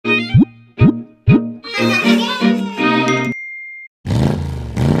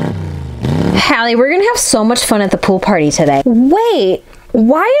Hallie, we're gonna have so much fun at the pool party today. Wait,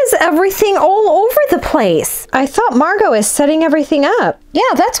 why is everything all over the place? I thought Margot is setting everything up. Yeah,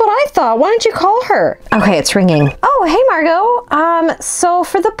 that's what I thought. Why don't you call her? Okay, it's ringing. Oh, hey Margot. So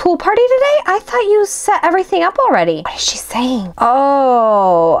for the pool party today, I thought you set everything up already. What is she saying?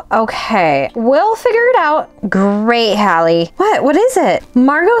 Oh, okay. We'll figure it out. Great, Hallie. What is it?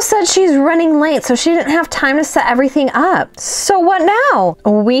 Margot said she's running late, so she didn't have time to set everything up. So what now?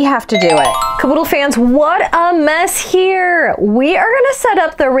 We have to do it. Caboodle fans, what a mess here. We are gonna set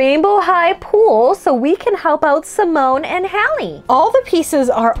up the Rainbow High pool so we can help out Simone and Hallie. All the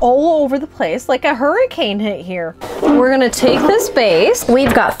pieces are all over the place like a hurricane hit here. We're gonna take this base.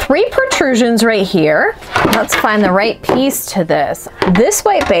 We've got 3 protrusions right here. Let's find the right piece to this. This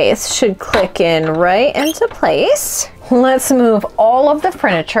white base should click in right into place. Let's move all of the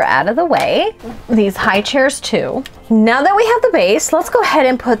furniture out of the way. These high chairs too. Now that we have the base, let's go ahead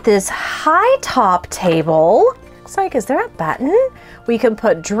and put this high top table. Looks like, is there a button? We can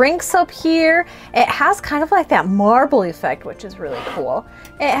put drinks up here. It has kind of like that marble effect, which is really cool.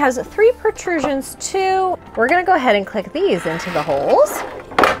 It has 3 protrusions too. We're gonna go ahead and click these into the holes.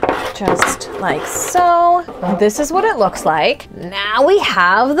 Just like so. This is what it looks like. Now we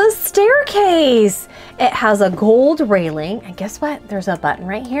have the staircase. It has a gold railing, and guess what? There's a button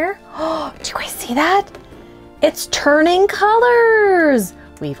right here. Oh, do you guys see that? It's turning colors.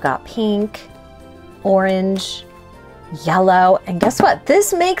 We've got pink, orange, yellow, and guess what?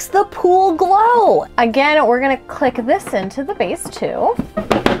 This makes the pool glow. Again, we're gonna click this into the base too.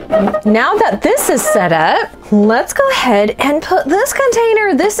 Now that this is set up, let's go ahead and put this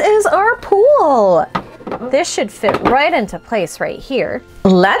container. This is our pool. This should fit right into place right here.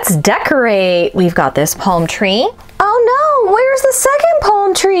 Let's decorate. We've got this palm tree. Oh no, where's the second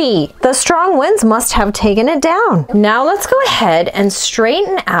palm tree? The strong winds must have taken it down. Now let's go ahead and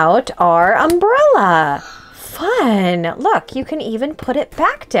straighten out our umbrella. Fun. Look, you can even put it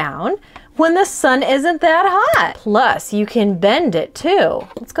back down when the sun isn't that hot. Plus, you can bend it too.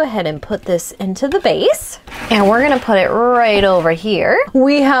 Let's go ahead and put this into the base. And we're gonna put it right over here.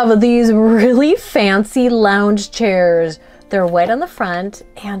 We have these really fancy lounge chairs. They're white on the front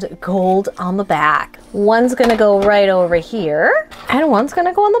and gold on the back. One's gonna go right over here and one's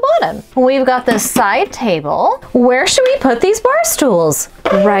gonna go on the bottom. We've got this side table. Where should we put these bar stools?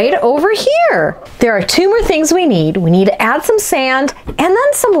 Right over here. There are 2 more things we need. We need to add some sand and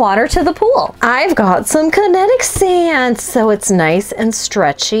then some water to the pool. I've got some kinetic sand, so it's nice and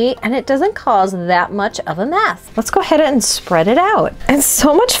stretchy and it doesn't cause that much of a mess. Let's go ahead and spread it out. It's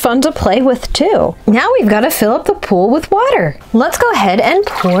so much fun to play with too. Now we've got to fill up the pool with water. Let's go ahead and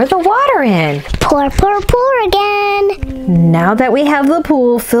pour the water in. Pour, pour, pour again. Now that we have the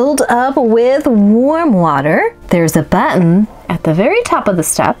pool filled up with warm water, there's a button at the very top of the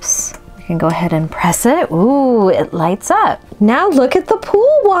steps. We can go ahead and press it. Ooh, it lights up. Now look at the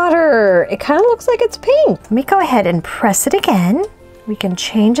pool water. It kind of looks like it's pink. Let me go ahead and press it again. We can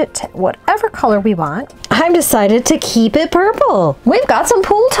change it to whatever color we want. I've decided to keep it purple. We've got some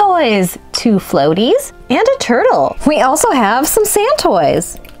pool toys, 2 floaties and a turtle. We also have some sand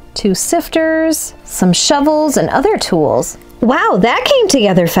toys, 2 sifters, some shovels and other tools. Wow, that came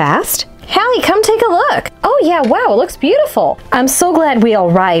together fast. Hallie, come take a look. Oh yeah, wow, it looks beautiful. I'm so glad we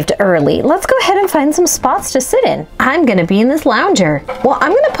arrived early. Let's go ahead and find some spots to sit in. I'm gonna be in this lounger. Well,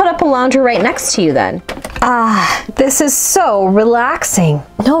 I'm gonna put up a lounger right next to you then. Ah, this is so relaxing.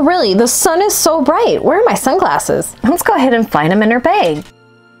 No, really, the sun is so bright. Where are my sunglasses? Let's go ahead and find them in her bag.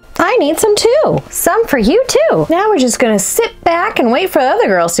 I need some too. Some for you too. Now we're just gonna sit back and wait for the other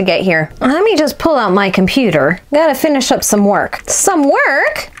girls to get here. Let me just pull out my computer. Gotta finish up some work. Some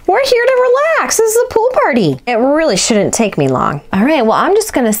work? We're here to relax. This is a pool party. It really shouldn't take me long. All right, well, I'm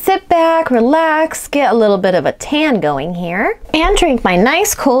just gonna sit back, relax, get a little bit of a tan going here, and drink my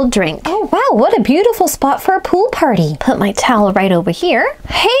nice cold drink. Oh, wow, what a beautiful spot for a pool party. Put my towel right over here.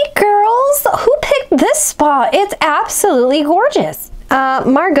 Hey, girls, who picked this spot? It's absolutely gorgeous.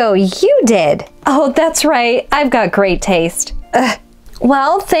 Margot, you did. Oh, that's right. I've got great taste.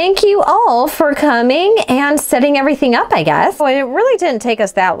 Well, thank you all for coming and setting everything up, I guess. Well, it really didn't take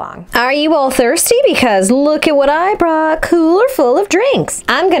us that long. Are you all thirsty? Because look at what I brought. Cooler full of drinks.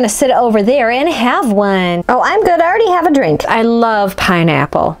 I'm gonna sit over there and have one. Oh, I'm good. I already have a drink. I love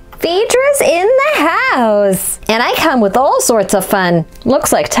pineapple. Phaedra's in the house. And I come with all sorts of fun.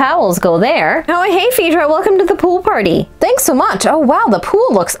 Looks like towels go there. Oh, hey Phaedra, welcome to the pool party. Thanks so much. Oh wow, the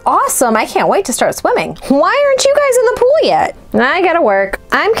pool looks awesome. I can't wait to start swimming. Why aren't you guys in the pool yet? I gotta work.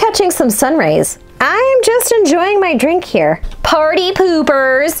 I'm catching some sun rays. I'm just enjoying my drink here. Party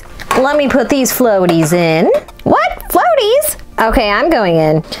poopers. Let me put these floaties in. What? Floaties? Okay, I'm going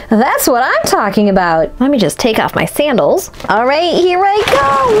in. That's what I'm talking about. Let me just take off my sandals. All right, here I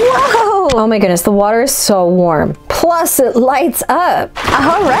go. Whoa! Oh my goodness, the water is so warm. Plus, it lights up.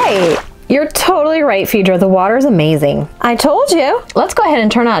 All right. You're totally right, Phaedra. The water is amazing. I told you. Let's go ahead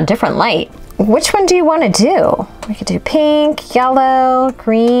and turn on a different light. Which one do you want to do? We could do pink, yellow,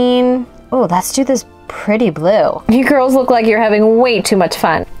 green. Oh, let's do this pretty blue. You girls look like you're having way too much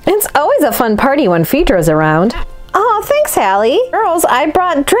fun. It's always a fun party when Phaedra's around. Oh, thanks, Allie. Girls, I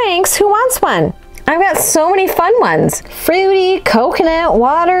brought drinks. Who wants one? I've got so many fun ones. Fruity, coconut,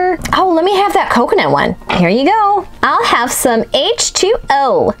 water. Oh, let me have that coconut one. Here you go. I'll have some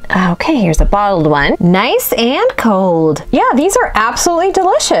H2O. Okay, here's a bottled one. Nice and cold. Yeah, these are absolutely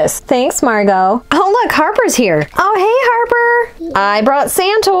delicious. Thanks, Margot. Oh, look, Harper's here. Oh, hey, Harper. I brought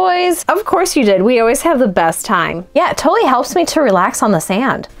sand toys. Of course you did. We always have the best time. Yeah, it totally helps me to relax on the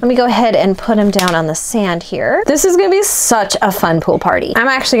sand. Let me go ahead and put him down on the sand here. This is gonna be such a fun pool party. I'm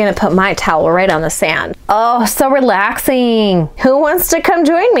actually gonna put my towel right on the sand. Oh, so relaxing. Who wants to come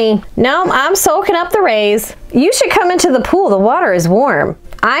join me? No, I'm soaking up the rays. You should come into the pool. The water is warm.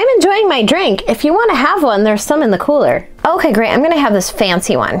 I'm enjoying my drink. If you want to have one, there's some in the cooler. Okay, great. I'm gonna have this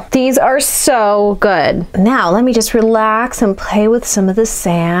fancy one. These are so good. Now, let me just relax and play with some of the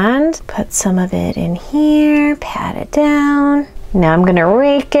sand. Put some of it in here, pat it down. Now I'm gonna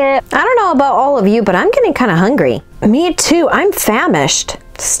rake it. I don't know about all of you, but I'm getting kind of hungry. Me too. I'm famished.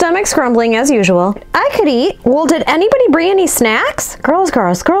 Stomach's grumbling as usual. I could eat. Well, did anybody bring any snacks? Girls,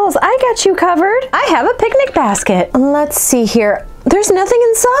 I got you covered. I have a picnic basket. Let's see here. There's nothing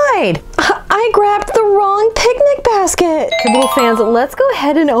inside. I grabbed the wrong picnic basket. Caboodle fans, let's go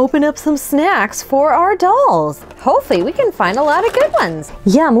ahead and open up some snacks for our dolls. Hopefully we can find a lot of good ones.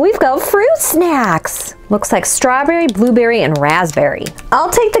 Yum, we've got fruit snacks. Looks like strawberry, blueberry, and raspberry. I'll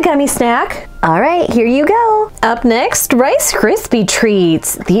take the gummy snack. All right, here you go. Up next, Rice Krispie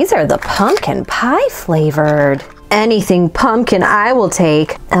treats. These are the pumpkin pie flavored. Anything pumpkin I will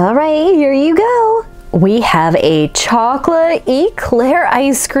take. All right, here you go. We have a chocolate eclair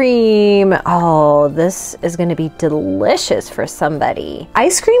ice cream. Oh, this is gonna be delicious for somebody.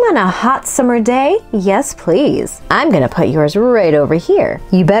 Ice cream on a hot summer day? Yes, please. I'm gonna put yours right over here.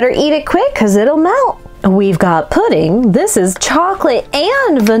 You better eat it quick, cause it'll melt. We've got pudding. This is chocolate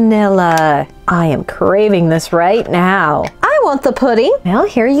and vanilla. I am craving this right now. I want the pudding. Well,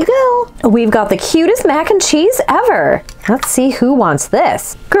 here you go. We've got the cutest mac and cheese ever. Let's see who wants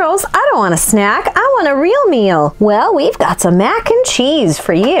this. Girls, I don't want a snack. I want a real meal. Well, we've got some mac and cheese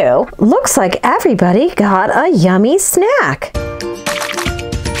for you. Looks like everybody got a yummy snack.